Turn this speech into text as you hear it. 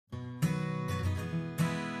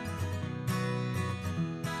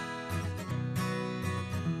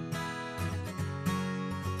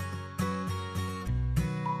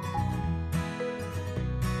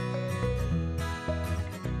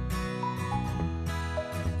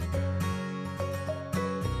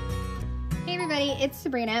Hey everybody, it's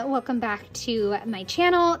Sabrina. Welcome back to my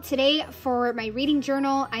channel. Today for my reading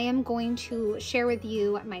journal, I am going to share with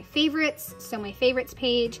you my favorites, so my favorites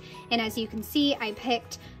page, and as you can see, I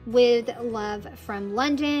picked With Love from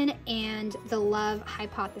London and The Love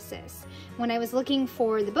Hypothesis. When I was looking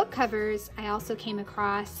for the book covers, I also came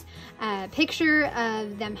across a picture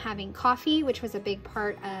of them having coffee, which was a big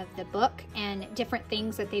part of the book, and different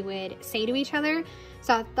things that they would say to each other.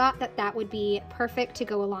 So I thought that that would be perfect to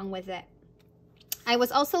go along with it. I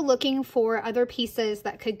was also looking for other pieces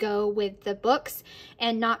that could go with the books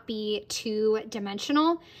and not be too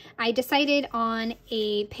dimensional. I decided on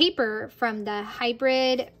a paper from the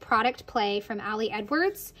Hybrid Product Play from Ali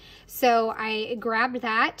Edwards. So I grabbed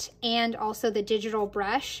that and also the digital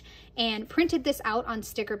brush and printed this out on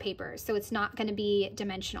sticker paper, so it's not going to be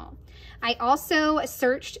dimensional. I also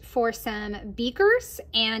searched for some beakers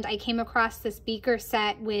and I came across this beaker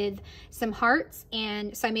set with some hearts,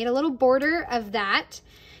 and so I made a little border of that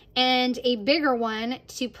and a bigger one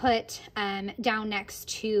to put down next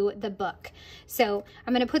to the book. So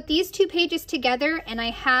I'm going to put these two pages together, and I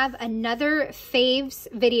have another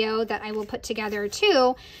faves video that I will put together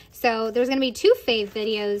too. So there's going to be two fave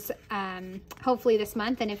videos hopefully this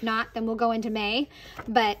month, and if not, then we'll go into May.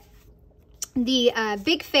 But the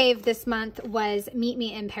big fave this month was Meet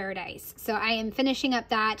Me in Paradise. So I am finishing up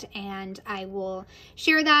that, and I will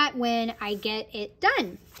share that when I get it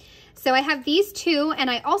done. So I have these two, and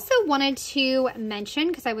I also wanted to mention,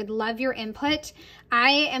 because I would love your input, I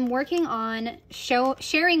am working on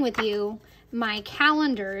sharing with you my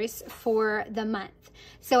calendars for the month.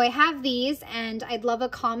 So I have these, and I'd love a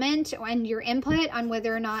comment and your input on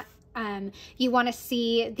whether or not you want to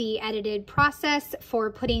see the edited process for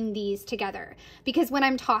putting these together. Because when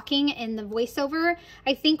I'm talking in the voiceover,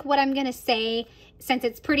 I think what I'm going to say, since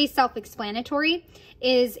it's pretty self-explanatory,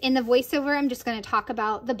 is in the voiceover, I'm just going to talk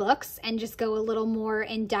about the books and just go a little more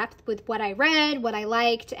in depth with what I read, what I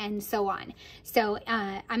liked, and so on. So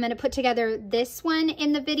I'm going to put together this one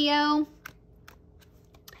in the video.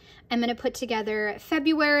 I'm going to put together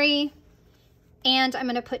February, and I'm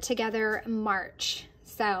going to put together March.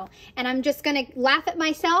 So, and I'm just going to laugh at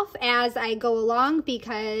myself as I go along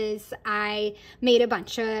because I made a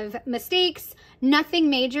bunch of mistakes. Nothing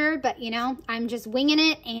major, but you know, I'm just winging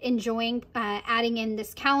it and enjoying adding in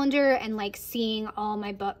this calendar and like seeing all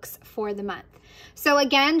my books for the month. So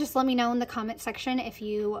again, just let me know in the comment section if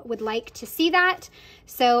you would like to see that.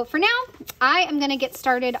 So for now, I am going to get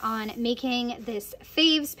started on making this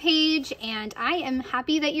faves page, and I am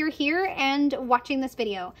happy that you're here and watching this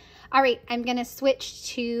video. All right, I'm going to switch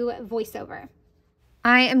to voiceover.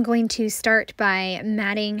 I am going to start by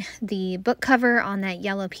matting the book cover on that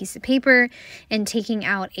yellow piece of paper and taking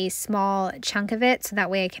out a small chunk of it so that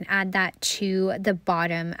way I can add that to the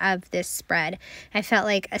bottom of this spread. I felt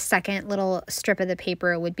like a second little strip of the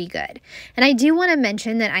paper would be good. And I do want to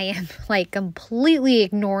mention that I am like completely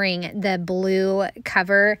ignoring the blue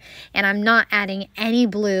cover, and I'm not adding any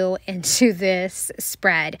blue into this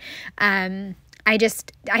spread.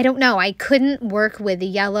 I don't know. I couldn't work with the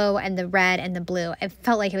yellow and the red and the blue. It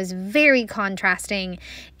felt like it was very contrasting,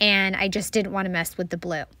 and I just didn't want to mess with the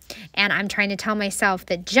blue. And I'm trying to tell myself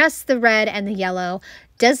that just the red and the yellow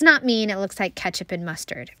does not mean it looks like ketchup and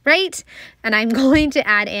mustard, right? And I'm going to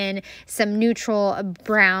add in some neutral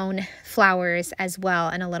brown flowers as well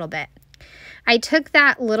in a little bit. I took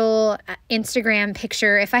that little Instagram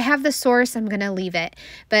picture. If I have the source, I'm going to leave it.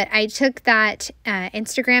 But I took that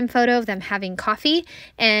Instagram photo of them having coffee,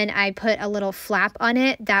 and I put a little flap on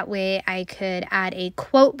it. That way I could add a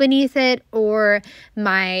quote beneath it or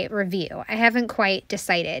my review. I haven't quite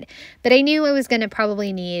decided, but I knew I was going to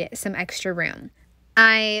probably need some extra room.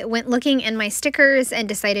 I went looking in my stickers and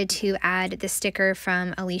decided to add the sticker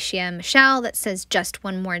from Alicia Michelle that says just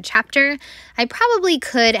one more chapter. I probably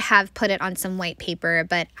could have put it on some white paper,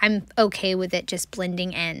 but I'm okay with it just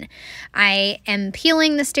blending in. I am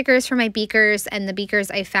peeling the stickers for my beakers, and the beakers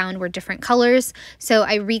I found were different colors, so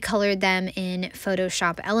I recolored them in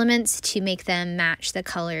Photoshop Elements to make them match the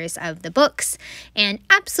colors of the books, and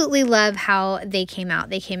absolutely love how they came out.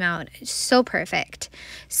 They came out so perfect.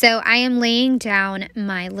 So I am laying down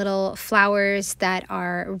my little flowers that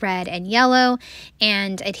are red and yellow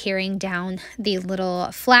and adhering down the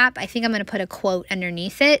little flap. I think I'm going to put a quote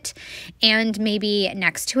underneath it and maybe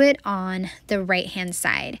next to it on the right hand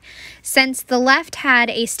side. Since the left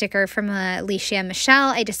had a sticker from Alicia Michelle,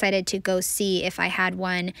 I decided to go see if I had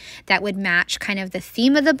one that would match kind of the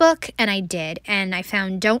theme of the book, and I did. And I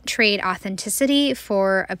found Don't Trade Authenticity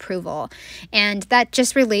for Approval. And that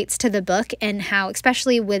just relates to the book and how,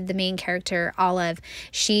 especially with the main character Olive, love.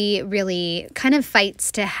 She really kind of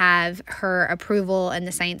fights to have her approval in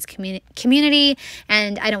the science community,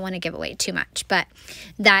 and I don't want to give away too much, but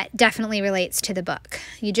that definitely relates to the book.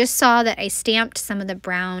 You just saw that I stamped some of the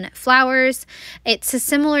brown flowers. It's a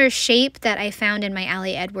similar shape that I found in my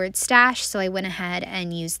Allie Edwards stash, so I went ahead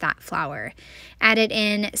and used that flower. Added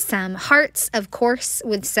in some hearts, of course,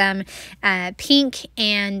 with some pink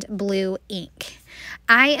and blue ink.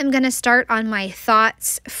 I am going to start on my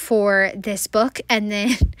thoughts for this book and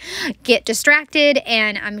then get distracted,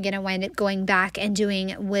 and I'm going to wind up going back and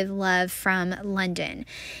doing With Love from London.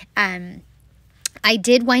 I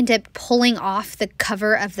did wind up pulling off the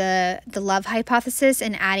cover of the Love Hypothesis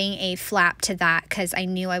and adding a flap to that because I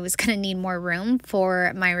knew I was going to need more room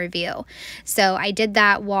for my review. So I did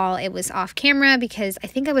that while it was off camera because I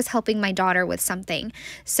think I was helping my daughter with something.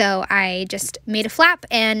 So I just made a flap,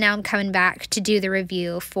 and now I'm coming back to do the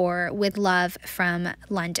review for With Love from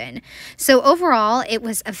London. So overall, it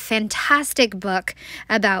was a fantastic book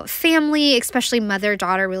about family, especially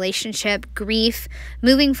mother-daughter relationship, grief,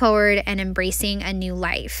 moving forward, and embracing a new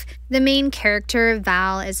life. The main character,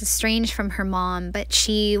 Val, is estranged from her mom, but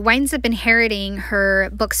she winds up inheriting her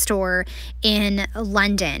bookstore in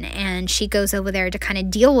London, and she goes over there to kind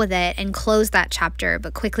of deal with it and close that chapter,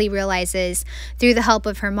 but quickly realizes through the help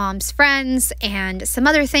of her mom's friends and some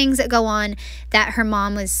other things that go on that her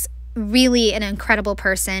mom was really an incredible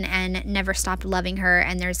person and never stopped loving her,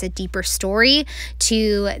 and there's a deeper story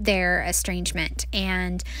to their estrangement.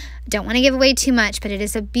 And don't want to give away too much, but it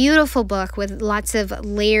is a beautiful book with lots of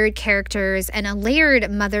layered characters and a layered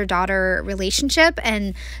mother-daughter relationship,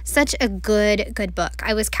 and such a good book.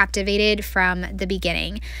 I was captivated from the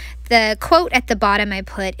beginning. The quote at the bottom I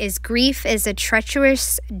put is, "Grief is a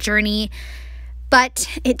treacherous journey, but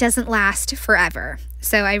it doesn't last forever."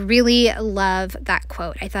 So I really love that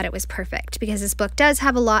quote. I thought it was perfect because this book does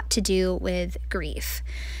have a lot to do with grief.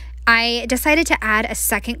 I decided to add a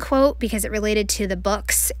second quote because it related to the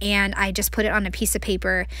books, and I just put it on a piece of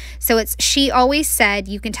paper. So it's, "She always said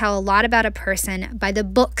you can tell a lot about a person by the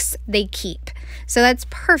books they keep." So that's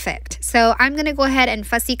perfect. So I'm going to go ahead and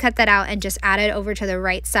fussy cut that out and just add it over to the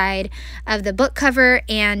right side of the book cover,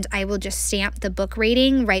 and I will just stamp the book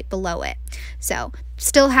rating right below it. So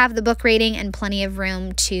still have the book rating and plenty of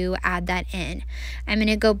room to add that in. I'm going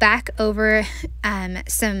to go back over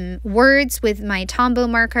some words with my Tombow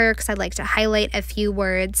marker because I'd like to highlight a few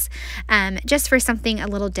words just for something a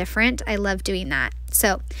little different. I love doing that.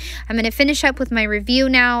 So I'm going to finish up with my review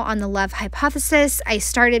now on the Love Hypothesis. I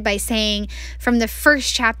started by saying from the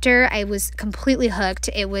first chapter, I was completely hooked.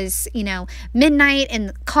 It was, midnight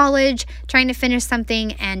in college trying to finish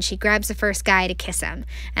something, and she grabs the first guy to kiss him.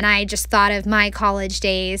 And I just thought of my college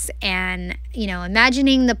days and,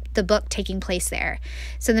 imagining the book taking place there.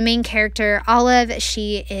 So the main character, Olive,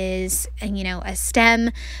 she is, a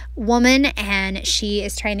STEM woman, and she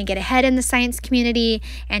is trying to get ahead in the science community,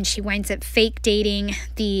 and she winds up fake dating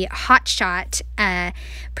the hotshot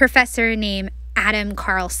professor named Adam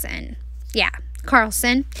Carlson. Yeah,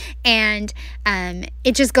 Carlson. And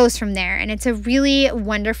it just goes from there. And it's a really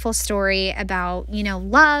wonderful story about,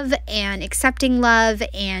 love and accepting love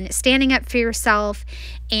and standing up for yourself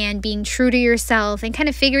and being true to yourself and kind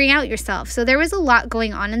of figuring out yourself. So there was a lot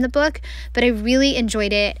going on in the book, but I really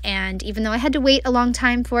enjoyed it. And even though I had to wait a long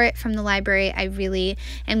time for it from the library, I really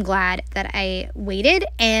am glad that I waited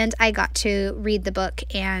and I got to read the book.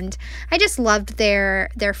 And I just loved their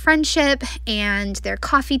friendship and their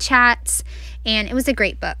coffee chats, and it was a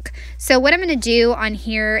great book. So what I'm going to do on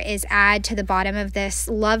here is add to the bottom of this,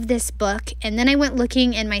 "Love this book," and then I went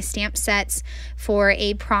looking in my stamp sets for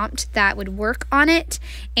a prompt that would work on it,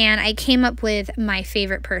 and I came up with my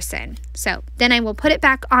favorite person. So then I will put it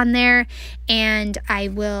back on there, and I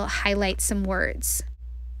will highlight some words.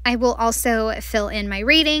 I will also fill in my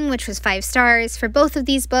rating, which was 5 stars for both of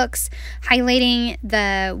these books, highlighting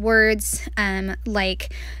the words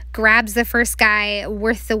like grabs the first guy,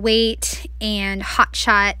 worth the wait, and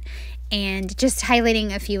hotshot, and just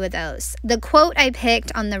highlighting a few of those. The quote I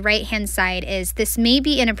picked on the right-hand side is, "This may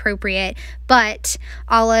be inappropriate, but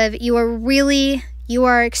Olive, you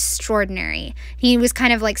are extraordinary." He was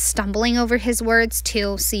kind of like stumbling over his words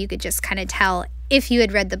too, so you could just kind of tell if you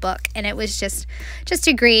had read the book. And it was just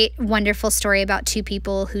a great, wonderful story about two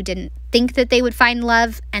people who didn't think that they would find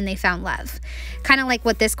love, and they found love. Kind of like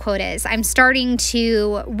what this quote is. I'm starting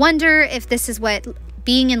to wonder if this is what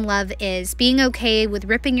being in love is, being okay with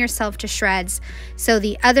ripping yourself to shreds so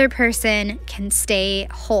the other person can stay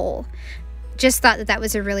whole. Just thought that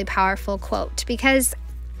was a really powerful quote because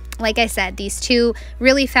like I said, these two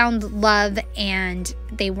really found love and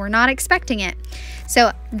they were not expecting it.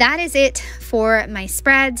 So that is it for my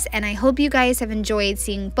spreads, and I hope you guys have enjoyed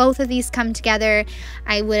seeing both of these come together.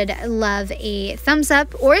 I would love a thumbs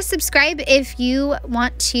up or subscribe if you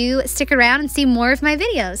want to stick around and see more of my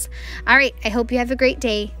videos. All right, I hope you have a great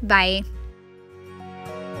day. Bye.